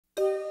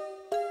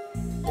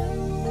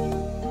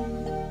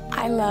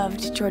I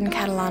loved Jordan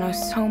Catalano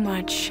so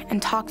much,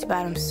 and talked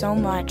about him so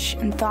much,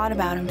 and thought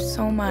about him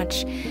so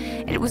much.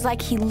 It was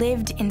like he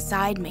lived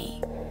inside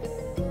me.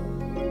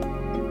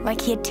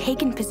 Like he had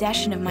taken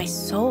possession of my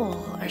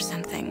soul or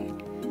something.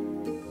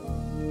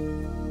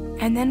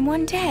 And then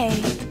one day,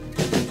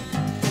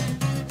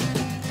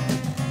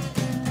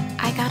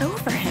 I got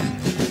over him.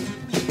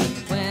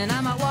 When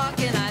I'm out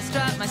walking, I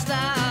strut my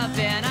stuff,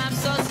 and I'm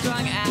so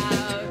strung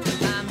out.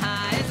 I'm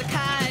high as a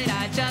kite,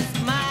 I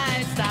just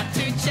might stop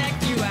to check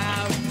you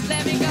out.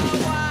 Let me go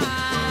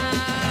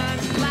on,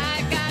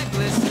 like I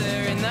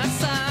blister in the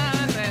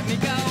sun. Let me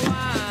go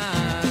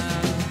on,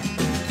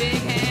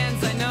 big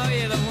hands, I know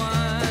you're the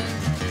one.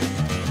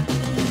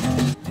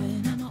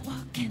 When I'm out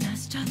walking, I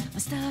strut my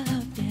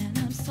stuff, and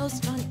I'm so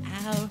strung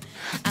out.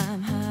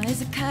 I'm high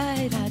as a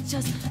kite, I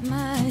just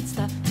might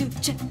stop to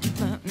check you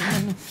out.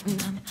 I'm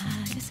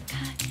high as a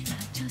kite, I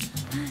just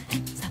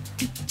might stop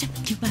to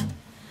check you out.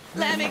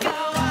 Let me go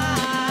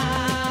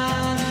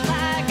on,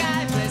 like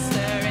I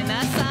blister in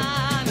the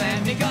sun.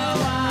 Let me go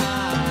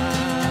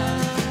on,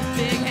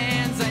 big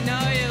hands, I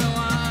know you're the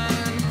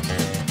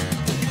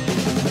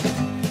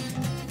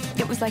one.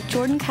 It was like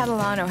Jordan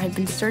Catalano had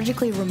been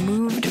surgically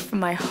removed from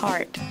my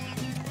heart.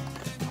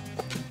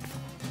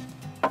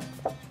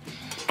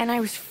 And I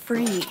was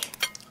free.